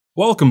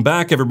Welcome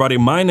back, everybody.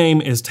 My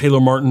name is Taylor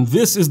Martin.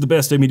 This is the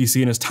best Damn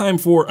EDC, and it's time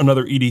for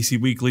another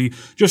EDC Weekly.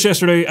 Just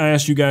yesterday, I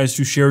asked you guys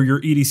to share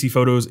your EDC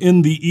photos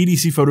in the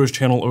EDC Photos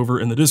channel over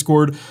in the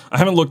Discord. I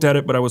haven't looked at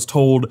it, but I was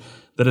told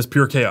that it's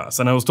pure chaos,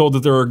 and I was told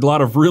that there are a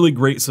lot of really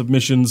great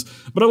submissions,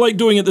 but I like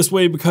doing it this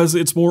way because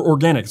it's more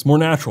organic, it's more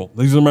natural.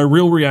 These are my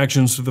real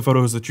reactions to the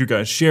photos that you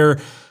guys share.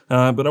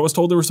 But I was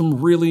told there were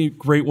some really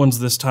great ones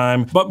this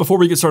time. But before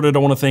we get started, I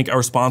want to thank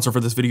our sponsor for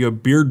this video,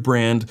 Beard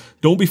Brand.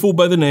 Don't be fooled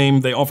by the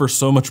name. They offer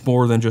so much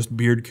more than just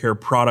beard care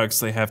products.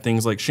 They have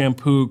things like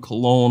shampoo,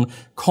 cologne,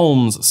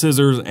 combs,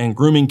 scissors, and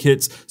grooming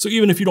kits. So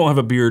even if you don't have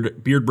a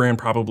beard, Beard Brand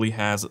probably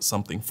has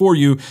something for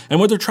you. And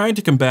what they're trying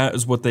to combat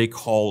is what they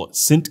call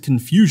scent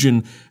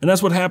confusion. And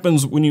that's what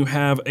happens when you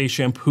have a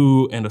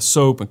shampoo and a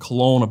soap and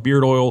cologne, a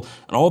beard oil,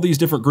 and all these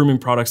different grooming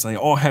products, and they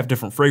all have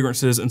different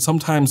fragrances. And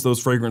sometimes those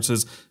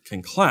fragrances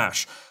can clash.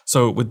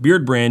 So with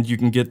Beard Brand, you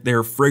can get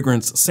their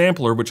fragrance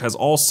sampler, which has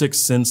all 6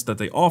 scents that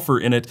they offer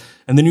in it,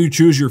 and then you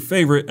choose your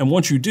favorite, and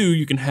once you do,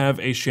 you can have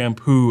a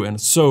shampoo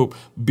and soap,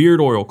 beard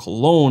oil,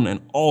 cologne,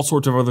 and all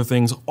sorts of other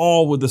things,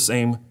 all with the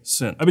same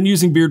scent. I've been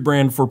using Beard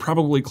Brand for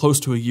probably close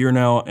to a year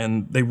now,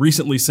 and they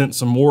recently sent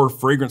some more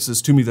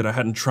fragrances to me that I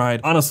hadn't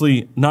tried.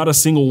 Honestly, not a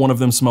single one of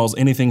them smells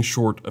anything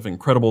short of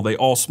incredible. They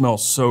all smell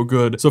so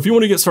good. So if you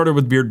want to get started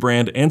with Beard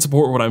Brand and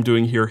support what I'm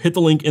doing here, hit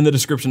the link in the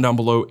description down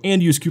below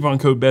and use coupon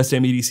code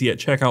BESTDAMNEDC at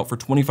checkout for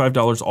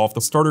 $25 off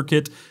the starter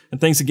kit. And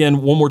thanks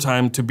again one more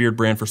time to Beard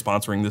Brand for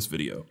sponsoring this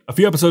video. A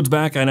few episodes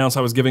back, I announced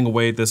I was giving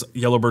away this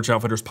Yellow Birch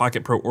Outfitters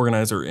Pocket Pro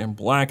Organizer in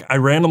black. I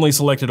randomly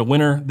selected a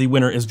winner. The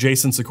winner is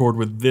Jason Secord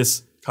with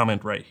this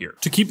comment right here.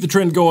 To keep the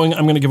trend going,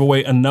 I'm gonna give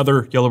away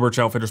another Yellow Birch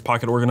Outfitters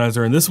Pocket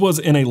Organizer, and this was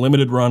in a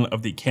limited run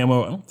of the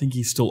camo. I don't think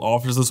he still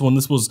offers this one.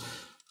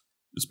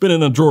 It's been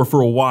in a drawer for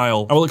a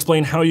while. I will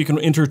explain how you can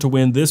enter to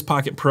win this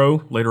Pocket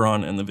Pro later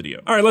on in the video.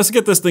 All right, let's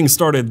get this thing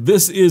started.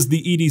 This is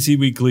the EDC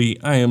Weekly.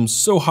 I am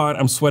so hot,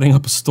 I'm sweating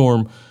up a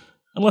storm.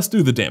 And let's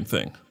do the damn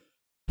thing.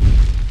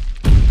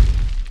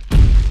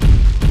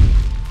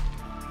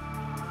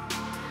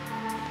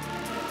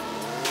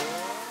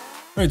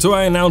 All right, so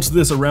I announced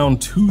this around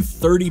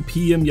 2:30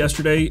 p.m.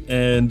 yesterday,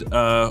 and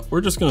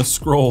we're just gonna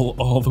scroll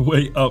all the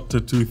way up to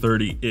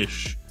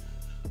 2:30-ish.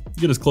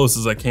 Get as close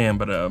as I can,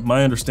 but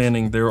my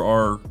understanding there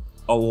are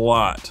a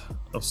lot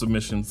of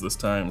submissions this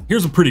time.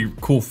 Here's a pretty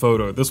cool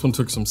photo. This one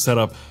took some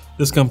setup.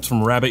 This comes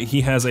from Rabbit.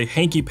 He has a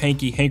hanky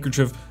panky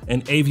handkerchief,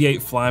 an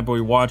Aviate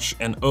Flyboy watch,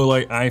 an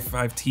Olay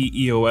i5T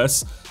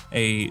EOS,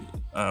 a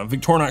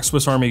Victorinox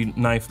Swiss Army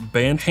knife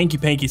band, hanky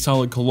panky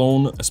solid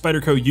cologne, a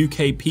Spyderco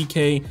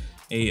UKPK,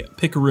 a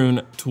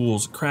Picaroon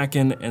Tools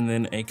Kraken, and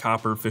then a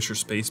copper Fisher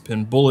Space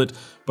Pen bullet.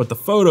 But the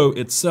photo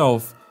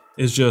itself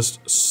is just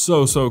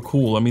so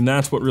cool. I mean,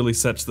 that's what really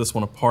sets this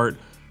one apart.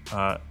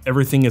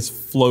 Everything is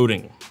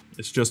floating.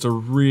 It's just a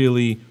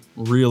really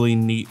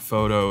neat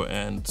photo,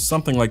 and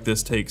something like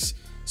this takes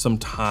some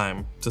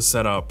time to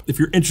set up. If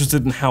you're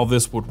interested in how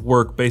this would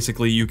work,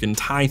 basically you can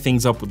tie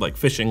things up with like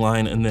fishing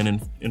line, and then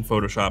in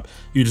Photoshop,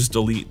 you just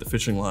delete the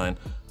fishing line.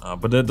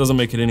 But that doesn't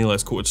make it any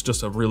less cool. It's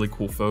just a really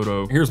cool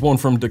photo. Here's one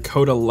from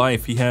Dakota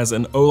Life. He has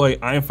an Olay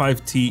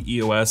i5T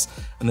EOS,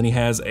 and then he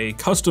has a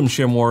custom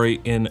chamois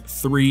in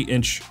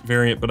 3-inch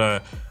variant, but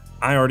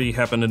I already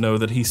happen to know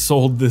that he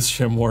sold this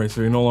chamois,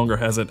 so he no longer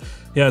has it.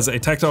 He has a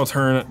Tactile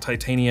turn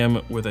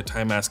titanium with a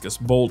Timascus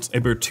bolt, a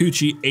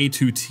Bertucci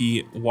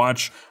A2T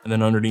watch, and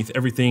then underneath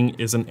everything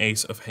is an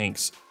Ace of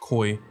Hanks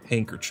koi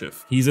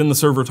handkerchief. He's in the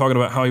server talking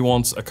about how he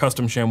wants a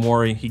custom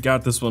chamois. He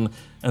got this one,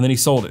 and then he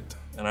sold it.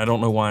 And I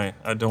don't know why.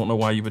 I don't know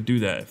why you would do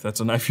that. If that's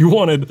a knife you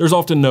wanted, there's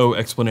often no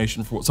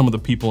explanation for what some of the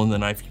people in the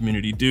knife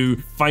community do.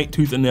 Fight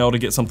tooth and nail to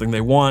get something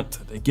they want,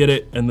 they get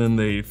it, and then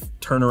they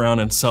turn around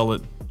and sell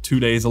it 2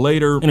 days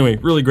later. Anyway,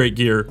 really great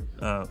gear.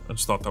 I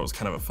just thought that was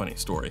kind of a funny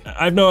story.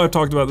 I know I've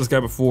talked about this guy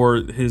before.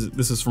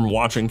 This is from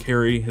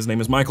watchNcarry. His name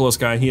is Michael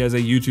Sky. He has a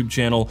YouTube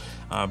channel,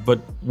 but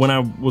when I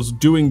was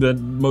doing the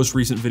most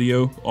recent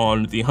video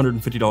on the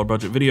 $150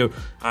 budget video,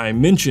 I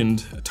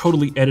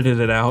totally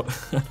edited it out.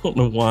 I don't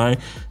know why,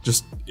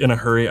 just in a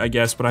hurry, I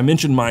guess, but I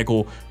mentioned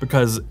Michael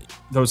because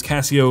those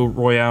Casio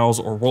Royales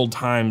or World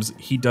Times,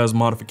 he does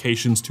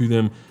modifications to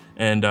them.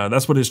 And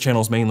that's what his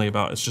channel is mainly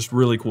about. It's just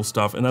really cool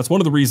stuff. And that's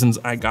one of the reasons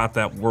I got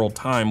that World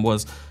Time,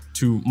 was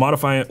to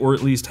modify it, or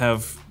at least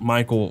have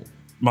Michael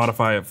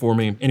modify it for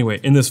me. Anyway,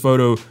 in this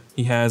photo,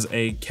 he has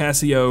a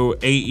Casio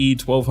AE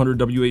 1200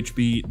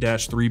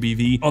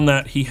 WHB-3BV. On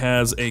that, he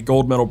has a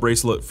gold medal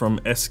bracelet from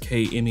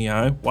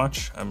SKMEI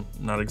watch. I'm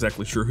not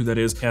exactly sure who that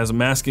is. He has a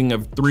masking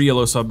of 3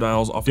 yellow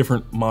subdials off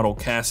different model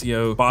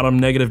Casio. Bottom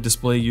negative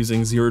display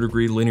using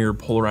 0-degree linear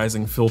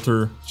polarizing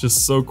filter. It's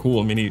just so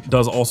cool. I mean, he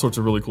does all sorts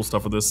of really cool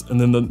stuff with this.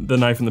 And then the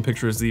knife in the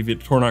picture is the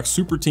Victorinox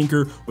Super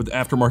Tinker with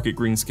aftermarket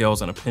green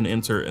scales and a pin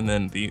insert. And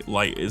then the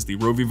light is the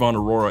RovyVon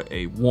Aurora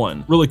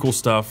A1. Really cool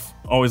stuff.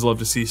 Always love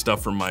to see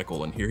stuff from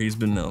Michael, and here he's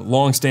been a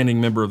long-standing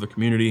member of the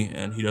community,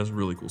 and he does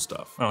really cool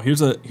stuff. Now,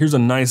 here's a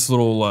nice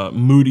little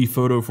moody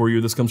photo for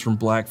you. This comes from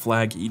Black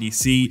Flag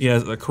EDC. He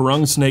has a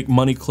Karung Snake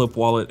money clip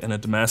wallet and a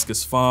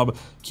Damascus fob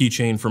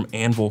keychain from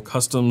Anvil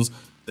Customs.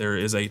 There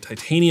is a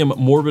titanium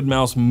Morbid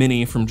Mouse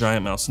Mini from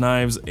Giant Mouse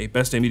Knives, a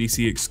Best Damn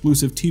EDC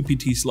exclusive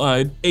TPT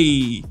slide.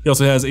 He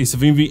also has a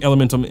Civivi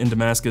Elementum in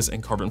Damascus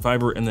and carbon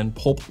fiber, and then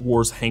Pulp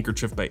Wars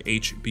handkerchief by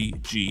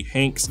HBG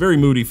Hanks. Very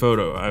moody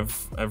photo.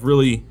 I've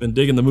really been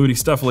digging the moody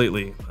stuff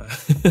lately.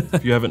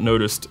 If you haven't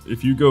noticed,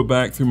 if you go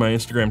back through my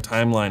Instagram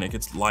timeline, it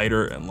gets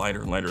lighter and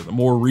lighter and lighter. The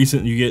more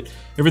recent you get,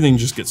 everything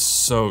just gets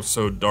so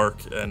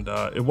dark, and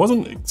it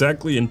wasn't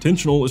exactly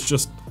intentional. It's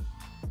just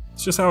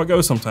how it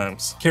goes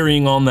sometimes.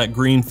 Carrying on that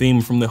green theme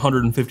from the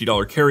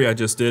 $150 carry I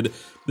just did,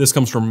 this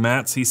comes from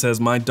Mats. He says,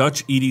 my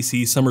Dutch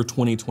EDC Summer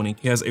 2020.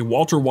 He has a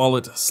Walter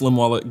wallet, slim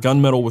wallet,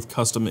 gunmetal with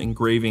custom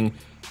engraving.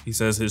 He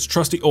says his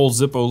trusty old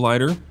Zippo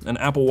lighter, an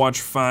Apple Watch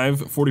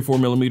 5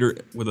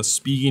 44mm with a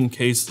Spigen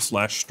case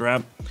 /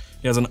 strap.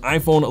 He has an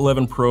iPhone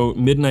 11 Pro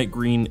Midnight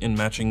Green in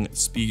matching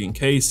Spigen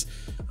case.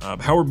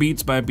 Power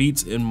Beats by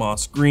Beats in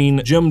Moss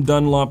Green, Jim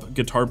Dunlop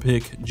guitar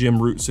pick, Jim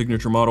Root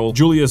signature model,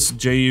 Julius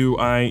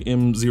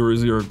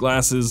JUIM00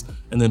 glasses,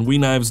 and then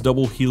WeKnives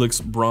double helix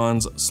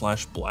bronze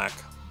 / black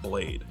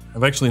blade.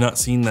 I've actually not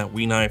seen that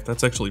WeKnife.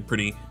 That's actually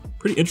pretty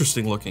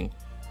interesting looking.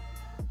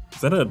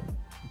 Is that a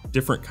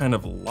different kind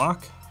of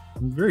lock?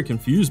 I'm very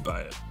confused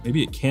by it.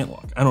 Maybe it can't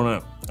lock. I don't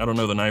know. I don't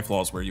know the knife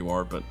laws where you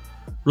are, but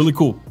really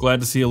cool.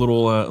 Glad to see a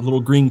little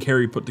green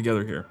carry put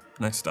together here.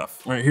 Nice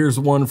stuff. All right, here's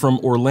one from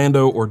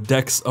Orlando, or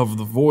Dex of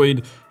the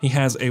Void. He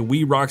has a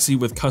Wii Roxy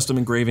with custom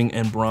engraving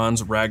and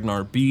bronze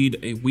Ragnar bead,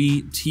 a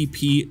Wii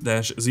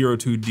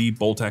TP-02D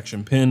bolt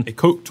action pin, a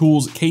Koch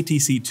Tools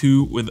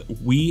KTC2 with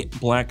Wii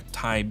black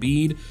tie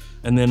bead,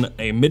 and then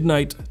a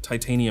Midnight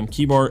titanium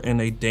keybar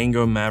and a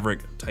Dango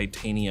Maverick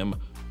titanium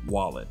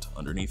wallet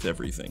underneath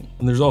everything.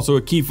 And there's also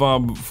a key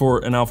fob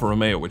for an Alfa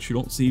Romeo, which you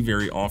don't see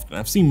very often.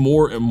 I've seen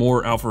more and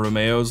more Alfa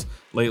Romeos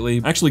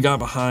lately. I actually got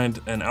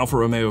behind an Alfa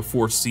Romeo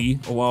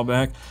 4C a while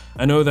back.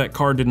 I know that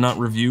car did not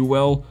review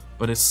well,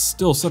 but it's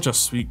still such a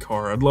sweet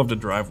car. I'd love to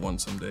drive one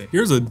someday.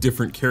 Here's a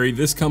different carry.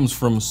 This comes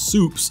from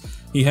Soups.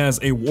 He has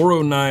a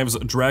Waro Knives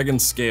Dragon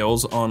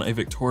Scales on a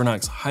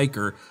Victorinox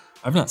Hiker.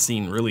 I've not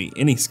seen really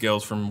any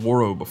scales from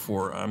Waro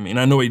before. I mean,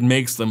 I know he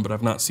makes them, but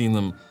I've not seen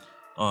them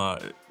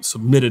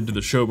submitted to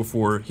the show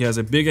before. He has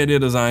a Big Idea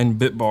Design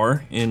bit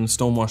bar in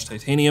Stonewashed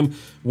Titanium,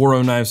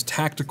 Waro Knives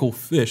Tactical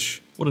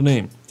Fish. What a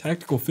name,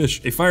 Tactical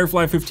Fish. A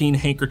Firefly 15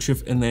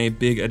 handkerchief, and then a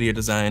Big Idea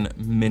Design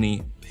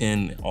mini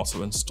pin,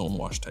 also in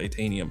Stonewashed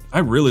Titanium. I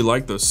really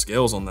like those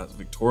scales on that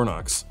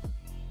Victorinox.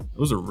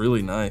 Those are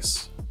really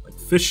nice, like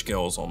fish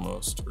scales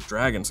almost, or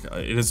dragon scale.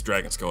 It is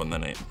dragon scale in the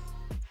name.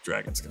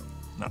 Dragon scale,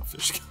 not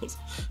fish scales.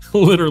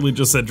 Literally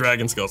just said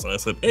dragon scales, and I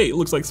said, hey, it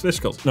looks like fish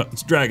scales. No,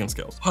 it's dragon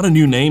scales. A lot of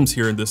new names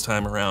here this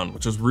time around,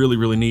 which is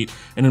really neat.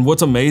 And then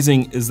what's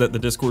amazing is that the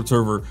Discord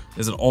server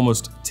is at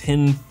almost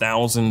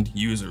 10,000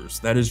 users.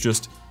 That is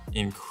just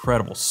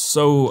incredible.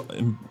 So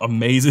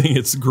amazing.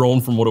 It's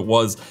grown from what it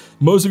was.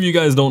 Most of you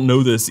guys don't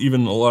know this.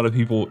 Even a lot of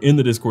people in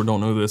the Discord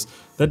don't know this.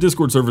 That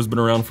Discord server's been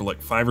around for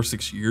like 5 or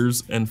 6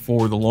 years, and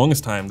for the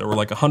longest time there were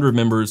like 100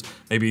 members,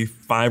 maybe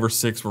 5 or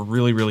 6 were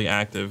really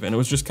active, and it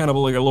was just kind of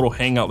like a little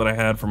hangout that I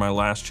had for my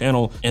last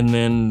channel. And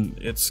then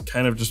it's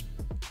kind of just,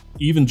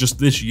 even just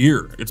this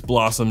year, it's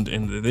blossomed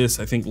into this.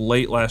 I think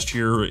late last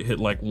year it hit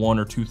like 1,000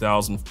 or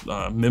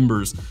 2,000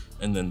 members,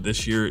 and then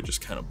this year it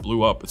just kind of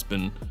blew up. It's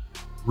been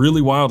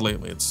really wild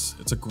lately.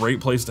 It's a great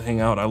place to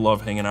hang out. I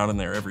love hanging out in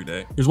there every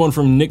day. Here's one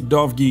from Nick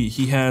Dovgi.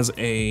 He has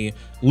a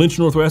Lynch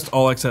Northwest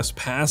All Access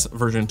Pass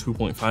version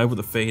 2.5 with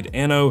a fade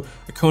ano,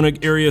 a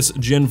Koenig Arius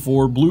Gen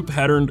 4 blue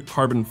patterned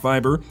carbon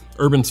fiber,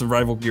 Urban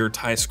Survival Gear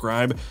tie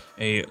scribe,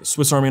 a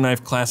Swiss Army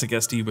Knife Classic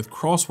SD with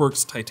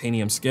Crossworks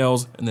titanium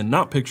scales, and then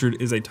not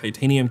pictured is a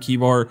titanium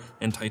keybar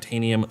and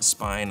titanium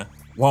spine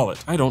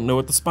wallet. I don't know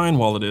what the spine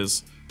wallet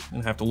is. I'm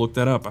gonna have to look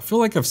that up. I feel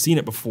like I've seen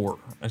it before.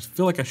 I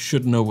feel like I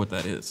should know what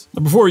that is.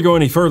 But before we go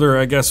any further,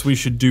 I guess we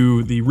should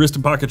do the wrist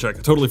and pocket check.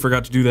 I totally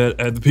forgot to do that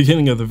at the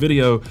beginning of the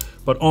video,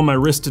 but on my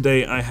wrist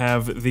today, I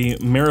have the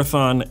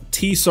Marathon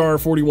TSAR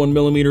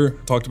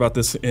 41mm. Talked about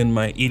this in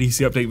my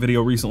EDC update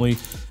video recently.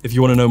 If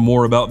you wanna know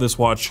more about this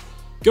watch,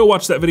 go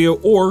watch that video,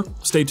 or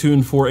stay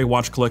tuned for a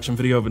watch collection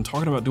video. I've been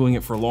talking about doing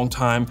it for a long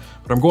time,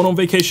 but I'm going on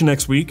vacation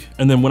next week.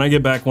 And then when I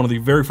get back, one of the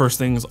very first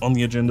things on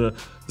the agenda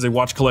is a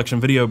watch collection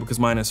video, because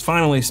mine is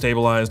finally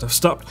stabilized. I've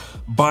stopped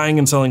buying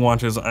and selling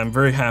watches. I'm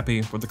very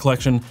happy with the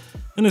collection,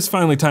 and it's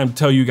finally time to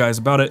tell you guys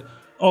about it.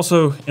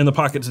 Also in the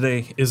pocket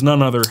today is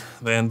none other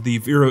than the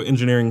Vero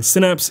Engineering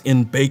Synapse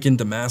in Bacon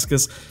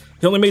Damascus.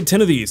 He only made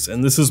 10 of these,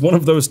 and this is one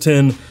of those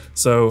 10,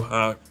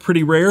 so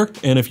pretty rare.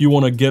 And if you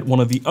want to get one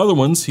of the other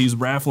ones, he's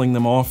raffling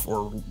them off,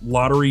 or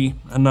lottery.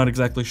 I'm not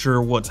exactly sure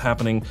what's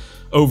happening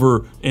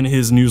over in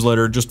his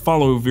newsletter. Just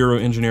follow Vero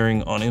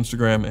Engineering on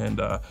Instagram, and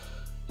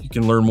you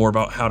can learn more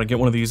about how to get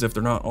one of these if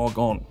they're not all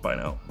gone by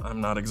now.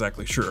 I'm not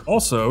exactly sure.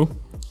 Also,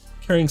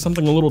 carrying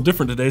something a little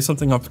different today,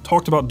 something I've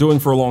talked about doing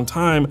for a long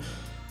time.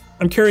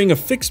 I'm carrying a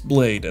fixed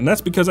blade, and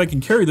that's because I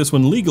can carry this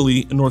one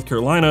legally in North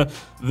Carolina.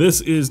 This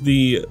is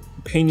the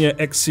Pena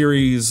X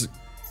Series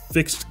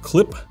fixed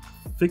clip.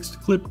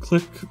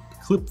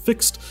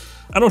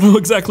 I don't know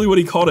exactly what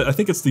he called it. I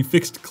think it's the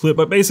fixed clip,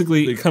 but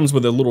basically it comes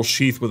with a little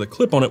sheath with a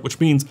clip on it, which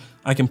means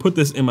I can put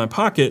this in my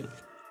pocket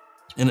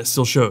and it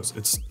still shows.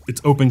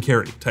 It's open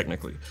carry,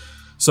 technically.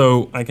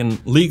 So I can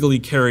legally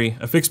carry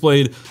a fixed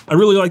blade. I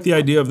really like the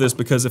idea of this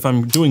because if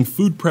I'm doing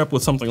food prep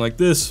with something like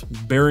this,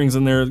 bearings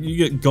in there, you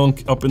get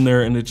gunk up in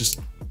there and it just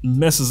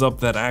messes up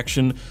that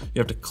action. You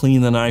have to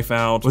clean the knife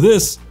out. With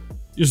this,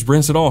 you just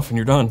rinse it off and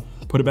you're done.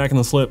 Put it back in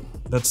the slip.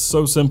 That's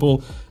so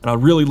simple, and I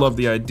really love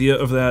the idea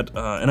of that.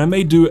 And I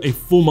may do a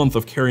full month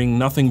of carrying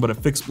nothing but a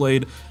fixed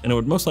blade, and it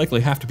would most likely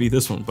have to be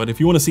this one. But if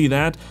you want to see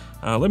that,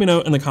 let me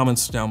know in the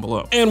comments down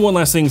below. And one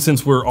last thing,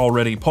 since we're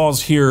already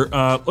paused here,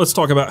 let's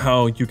talk about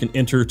how you can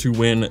enter to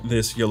win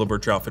this Yellow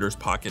Birch Outfitters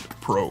Pocket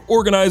Pro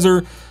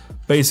Organizer.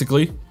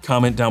 Basically,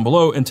 comment down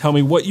below and tell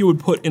me what you would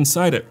put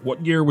inside it.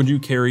 What gear would you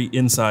carry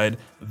inside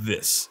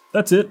this?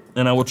 That's it,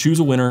 and I will choose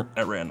a winner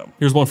at random.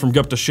 Here's one from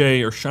Gupta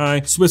Shea or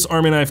Shy. Swiss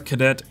Army Knife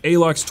Cadet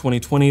Alox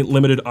 2020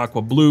 Limited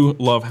Aqua Blue.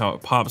 Love how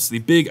it pops. The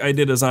Big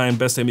Idea Design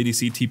Best Damn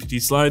EDC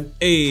TPT Slide.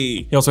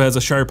 Hey. He also has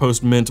a Shire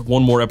Post Mint,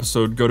 One More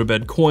Episode, Go to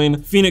Bed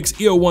Coin, Phoenix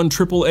EO1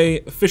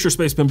 AAA, Fisher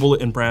Spaceman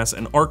Bullet in Brass,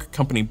 and Arc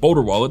Company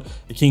Boulder Wallet,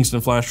 a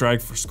Kingston Flash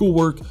Drive for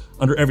schoolwork.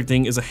 Under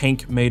everything is a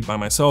Hank made by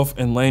myself,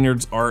 and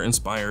lanyards are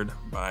inspired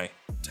by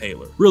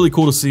Taylor. Really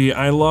cool to see.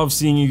 I love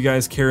seeing you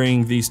guys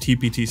carrying these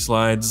TPT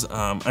slides.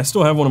 I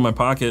still have one in my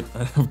pocket.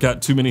 I've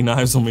got too many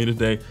knives on me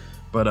today,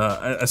 but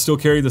I still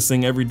carry this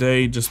thing every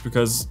day just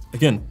because,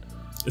 again,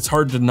 it's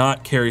hard to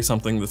not carry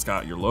something that's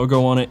got your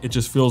logo on it. It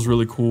just feels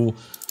really cool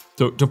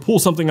to pull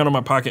something out of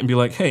my pocket and be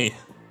like, hey,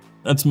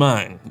 that's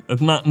mine.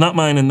 It's not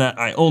mine in that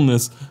I own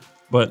this,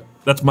 but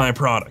that's my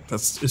product.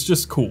 It's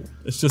just cool.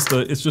 It's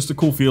just a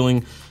cool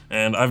feeling,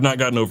 and I've not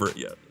gotten over it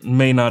yet.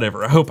 May not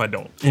ever. I hope I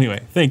don't.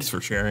 Anyway, thanks for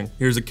sharing.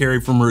 Here's a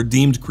carry from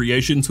Redeemed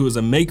Creations, who is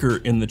a maker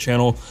in the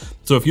channel.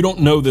 So if you don't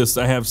know this,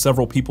 I have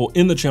several people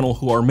in the channel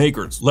who are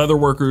makers. Leather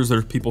workers,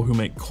 there's people who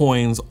make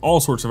coins, all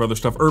sorts of other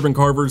stuff. Urban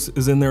Carvers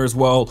is in there as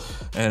well,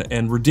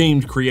 and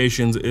Redeemed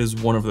Creations is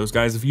one of those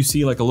guys. If you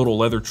see like a little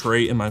leather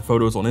tray in my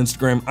photos on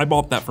Instagram, I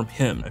bought that from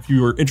him. If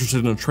you are interested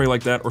in a tray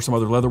like that or some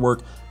other leather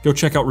work, go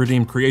check out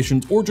Redeemed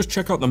Creations, or just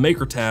check out the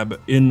maker tab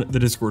in the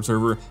Discord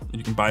server.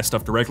 You can buy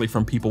stuff directly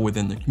from people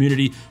within the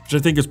community, which I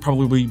think is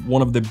probably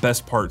one of the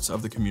best parts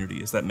of the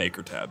community, is that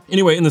maker tab.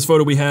 Anyway, in this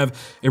photo we have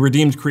a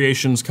Redeemed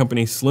Creations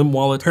company slim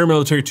wallet,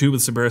 paramilitary tube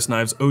with Cerberus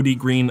knives, OD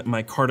green,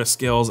 micarta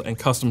scales, and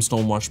custom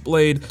stonewash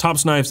blade.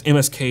 Tops knives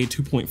MSK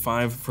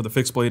 2.5 for the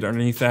fixed blade.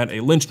 Underneath that, a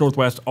Lynch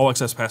Northwest All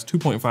Access Pass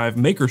 2.5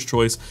 Maker's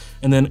Choice,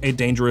 and then a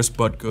dangerous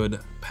but good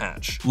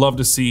patch. Love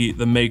to see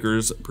the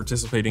makers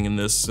participating in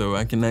this, so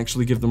I can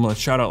actually give them a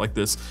shout out like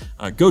this.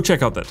 Go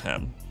check out that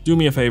tab. Do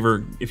me a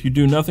favor, if you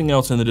do nothing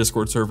else in the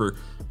Discord server,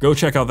 go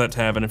check out that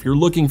tab, and if you're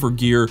looking for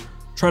gear,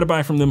 try to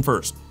buy from them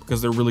first,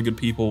 because they're really good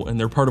people and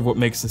they're part of what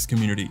makes this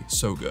community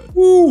so good.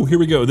 Woo, here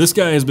we go. This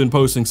guy has been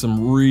posting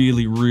some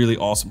really, really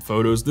awesome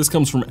photos. This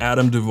comes from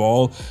Adam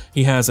Duvall.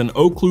 He has an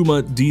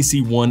Okluma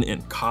DC-1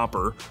 in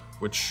copper,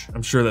 which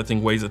I'm sure that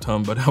thing weighs a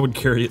ton, but I would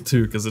carry it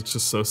too because it's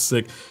just so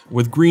sick.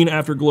 With green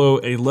afterglow,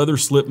 a leather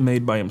slip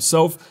made by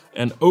himself,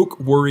 an oak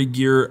worry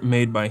gear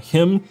made by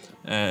him,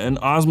 an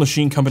Oz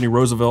Machine Company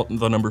Roosevelt,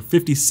 the number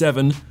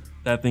 57.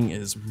 That thing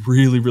is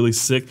really, really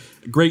sick.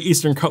 Great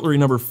Eastern Cutlery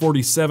number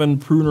 47,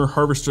 Pruner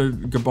Harvester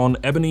Gabon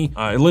Ebony,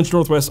 a Lynch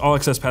Northwest All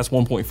Access Pass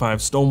 1.5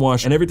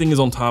 Stonewash, and everything is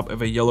on top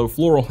of a yellow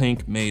floral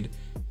hank made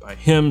by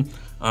him.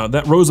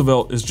 That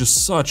Roosevelt is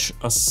just such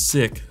a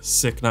sick,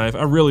 sick knife.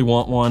 I really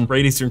want one.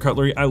 Great Eastern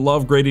Cutlery. I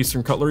love Great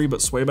Eastern Cutlery, but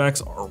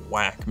swaybacks are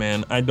whack,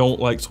 man. I don't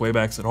like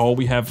swaybacks at all.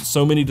 We have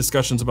so many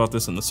discussions about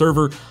this in the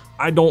server.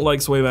 I don't like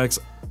swaybacks.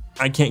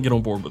 I can't get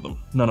on board with them.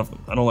 None of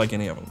them. I don't like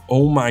any of them.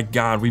 Oh my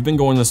God, we've been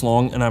going this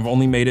long and I've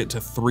only made it to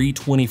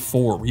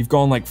 3:24. We've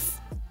gone like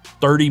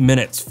 30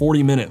 minutes,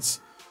 40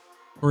 minutes.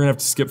 We're gonna have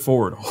to skip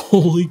forward.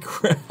 Holy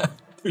crap,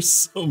 there's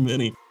so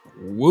many.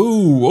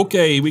 Whoa,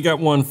 okay, we got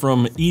one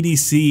from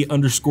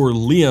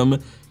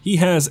EDC_Liam. He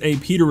has a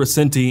Peter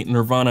Recenti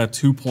Nirvana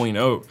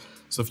 2.0.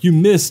 So if you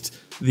missed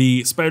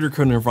the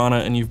Spyderco Nirvana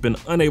and you've been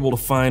unable to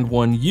find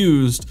one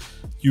used,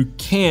 you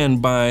can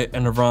buy a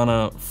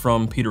Nirvana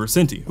from Peter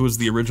Recenti, who is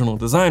the original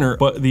designer,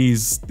 but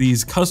these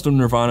custom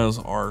Nirvanas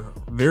are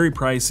very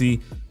pricey,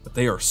 but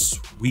they are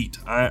sweet.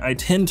 I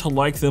tend to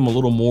like them a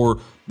little more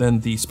than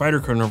the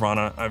Spyderco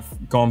Nirvana.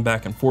 I've gone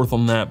back and forth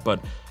on that,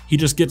 but he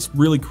just gets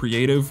really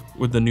creative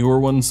with the newer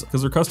ones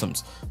because they're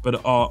customs.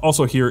 But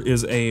also here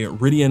is a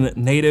Ridian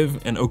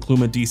Native, an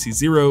Okluma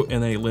DC-0,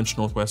 and a Lynch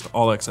Northwest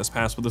All Access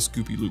Pass with a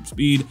Scoopy Loop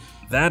speed.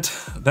 That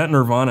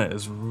Nirvana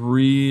is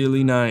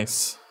really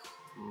nice.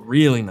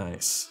 Really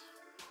nice.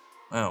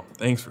 Wow,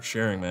 thanks for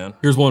sharing, man.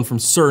 Here's one from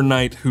Sir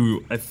Knight,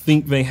 who I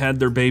think they had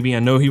their baby. I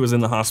know he was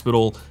in the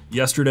hospital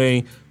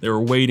yesterday. They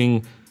were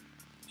waiting.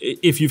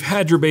 If you've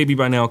had your baby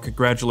by now,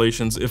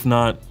 congratulations. If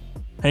not,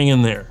 hang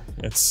in there.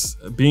 It's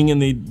being in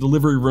the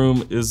delivery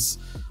room is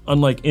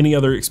unlike any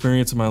other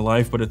experience in my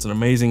life, but it's an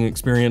amazing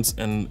experience,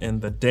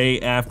 and the day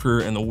after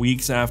and the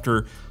weeks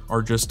after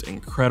are just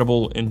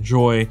incredible.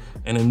 Enjoy.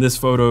 And in this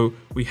photo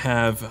we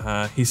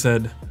have, he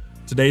said,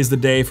 Today's the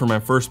day for my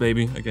first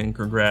baby. Again,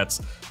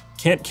 congrats.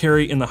 Can't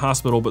carry in the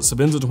hospital, but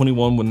Sebenza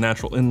 21 with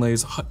natural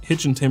inlays,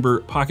 hitch and timber,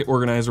 pocket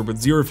organizer with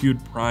zero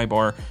feud pry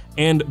bar,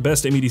 and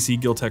best Damn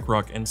EDC Giltech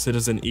Ruck and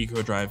Citizen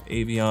Eco Drive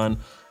Avion.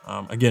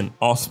 Again,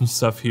 awesome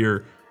stuff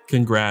here.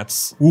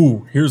 Congrats.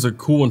 Ooh, here's a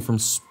cool one from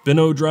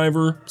Spino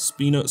Driver,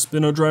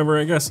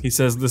 I guess. He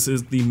says this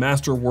is the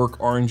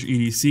Masterwork Orange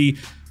EDC,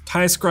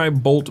 Tie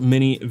Scribe Bolt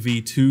Mini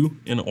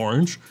V2 in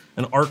orange,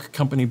 an ARC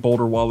Company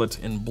Boulder wallet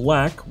in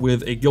black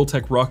with a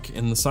Giltech Ruck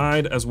in the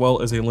side, as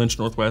well as a Lynch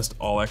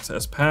All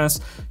Access Pass.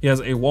 He has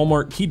a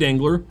Walmart key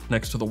dangler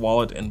next to the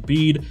wallet and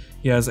bead.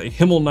 He has a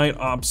Himmel Night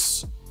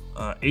Ops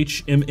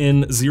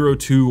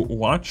HMN02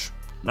 watch.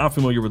 Not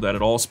familiar with that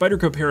at all.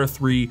 Spyderco Para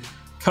 3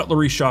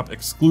 Cutlery Shop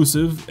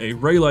exclusive, a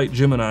Raylite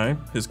Gemini,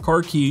 his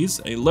car keys,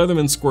 a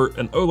Leatherman Squirt,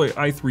 an Olay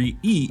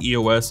i3E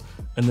EOS,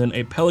 and then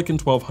a Pelican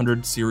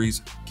 1200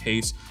 series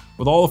case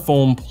with all the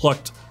foam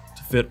plucked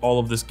to fit all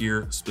of this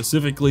gear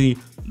specifically.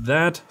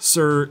 That,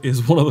 sir,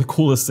 is one of the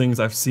coolest things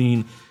I've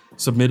seen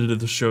submitted to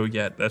the show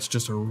yet. That's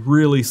just a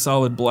really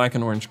solid black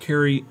and orange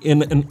carry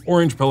in an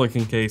orange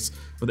Pelican case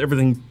with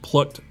everything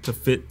plucked to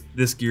fit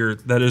this gear.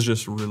 That is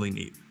just really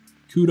neat.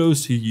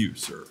 Kudos to you,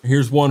 sir.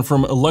 Here's one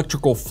from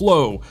Electrical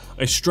Flow,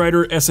 a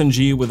Strider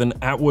SNG with an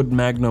Atwood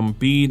Magnum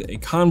bead, a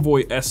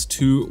Convoy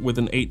S2 with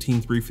an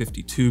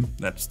 18352,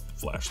 that's the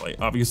flashlight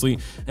obviously,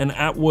 an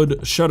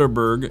Atwood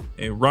Shutterberg,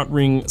 a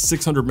Rotring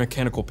 600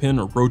 mechanical pen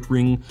or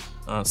Rotring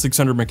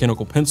 600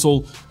 mechanical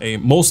pencil, a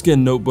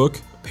Moleskine notebook,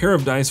 a pair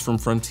of dice from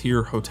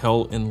Frontier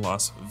Hotel in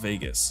Las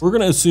Vegas. We're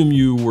gonna assume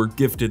you were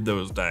gifted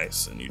those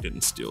dice and you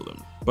didn't steal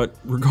them. But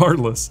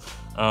regardless,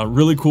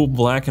 really cool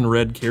black and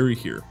red carry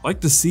here. I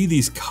like to see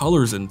these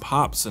colors and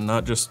pops and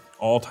not just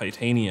all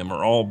titanium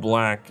or all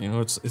black. You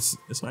know, it's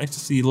nice to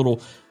see little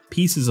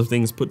pieces of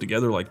things put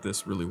together like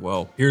this really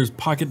well. Here's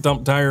Pocket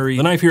Dump Diary.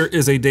 The knife here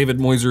is a David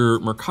Moyser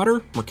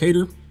Mercator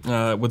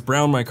with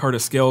brown micarta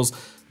scales.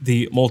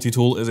 The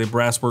multi-tool is a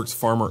Brassworks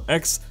Farmer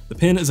X. The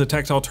pin is a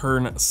Tactile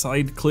Turn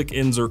side click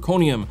in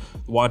zirconium.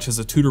 The watch is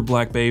a Tudor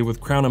Black Bay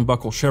with crown and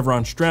buckle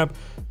chevron strap.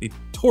 The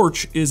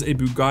torch is a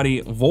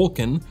Bugatti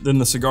Vulcan. Then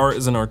the cigar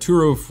is an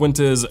Arturo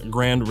Fuentes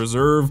Grand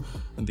Reserve.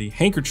 And the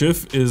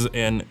handkerchief is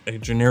a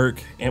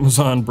generic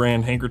Amazon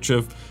brand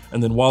handkerchief.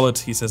 And then wallet,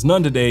 he says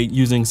none today,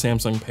 using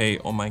Samsung Pay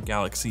on my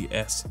Galaxy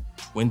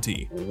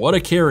S20. What a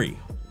carry.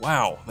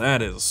 Wow,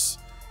 that's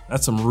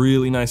some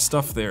really nice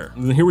stuff there.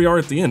 And then here we are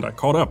at the end. I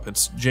caught up.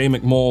 It's J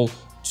McMull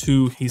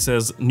 2. He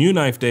says, new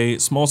knife day,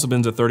 small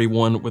Sebenza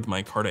 31 with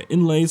micarta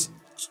inlays.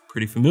 It's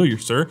pretty familiar,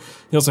 sir.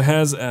 He also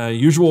has a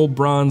usual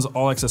bronze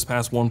All Access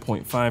Pass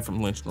 1.5 from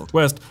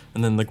LynchNW,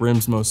 and then the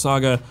Grimsmo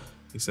Saga.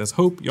 He says,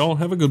 hope y'all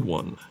have a good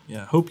one.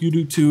 Yeah, hope you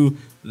do too.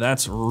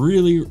 That's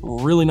really,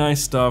 really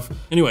nice stuff.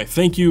 Anyway,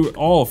 thank you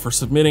all for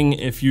submitting.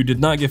 If you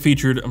did not get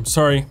featured, I'm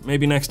sorry,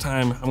 maybe next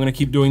time. I'm gonna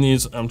keep doing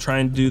these. I'm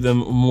trying to do them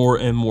more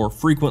and more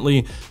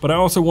frequently, but I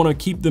also wanna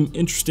keep them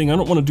interesting. I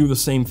don't wanna do the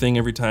same thing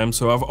every time,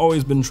 so I've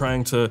always been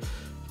trying to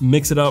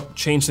mix it up,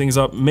 change things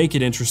up, make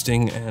it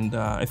interesting, and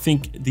I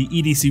think the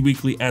EDC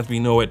Weekly as we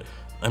know it,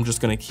 I'm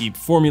just gonna keep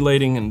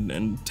formulating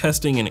and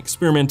testing and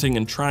experimenting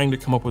and trying to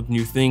come up with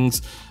new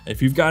things.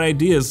 If you've got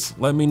ideas,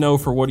 let me know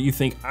for what you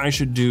think I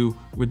should do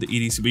with the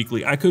EDC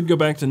Weekly. I could go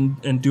back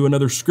and do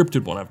another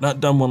scripted one. I've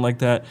not done one like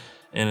that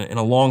in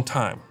a long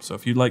time. So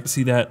if you'd like to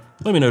see that,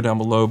 let me know down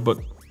below. But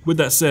with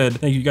that said,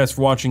 thank you guys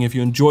for watching. If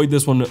you enjoyed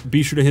this one,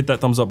 be sure to hit that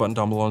thumbs up button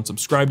down below and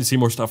subscribe to see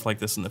more stuff like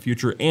this in the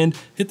future, and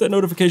hit that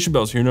notification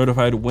bell so you're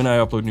notified when I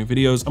upload new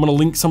videos. I'm gonna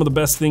link some of the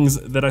best things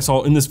that I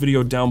saw in this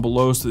video down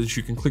below so that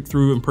you can click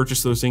through and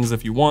purchase those things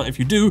if you want. If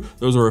you do,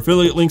 those are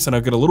affiliate links and I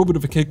get a little bit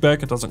of a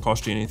kickback. It doesn't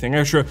cost you anything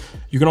extra.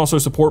 You can also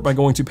support by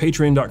going to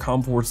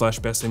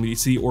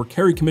patreon.com/bestdamnedc or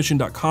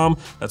carrycommission.com.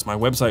 That's my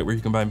website where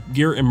you can buy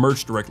gear and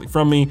merch directly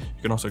from me.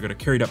 You can also go to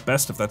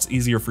carry.best if that's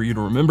easier for you to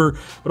remember.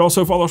 But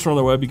also follow us on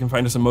the web. You can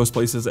find us in most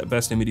places at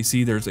Best Damn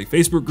EDC. There's a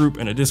Facebook group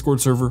and a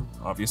Discord server,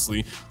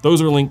 obviously.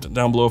 Those are linked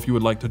down below if you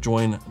would like to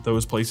join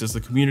those places.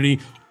 The community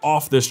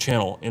off this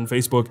channel in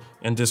Facebook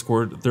and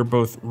Discord, they're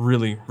both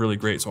really, really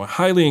great. So I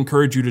highly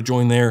encourage you to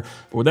join there.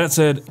 But with that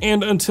said,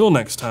 and until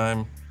next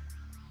time,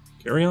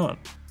 carry on.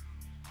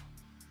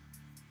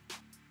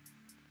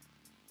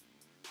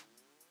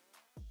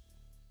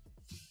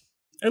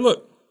 Hey,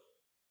 look.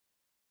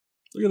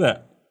 Look at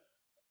that.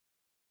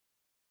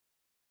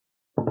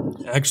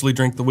 I actually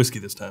drank the whiskey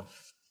this time.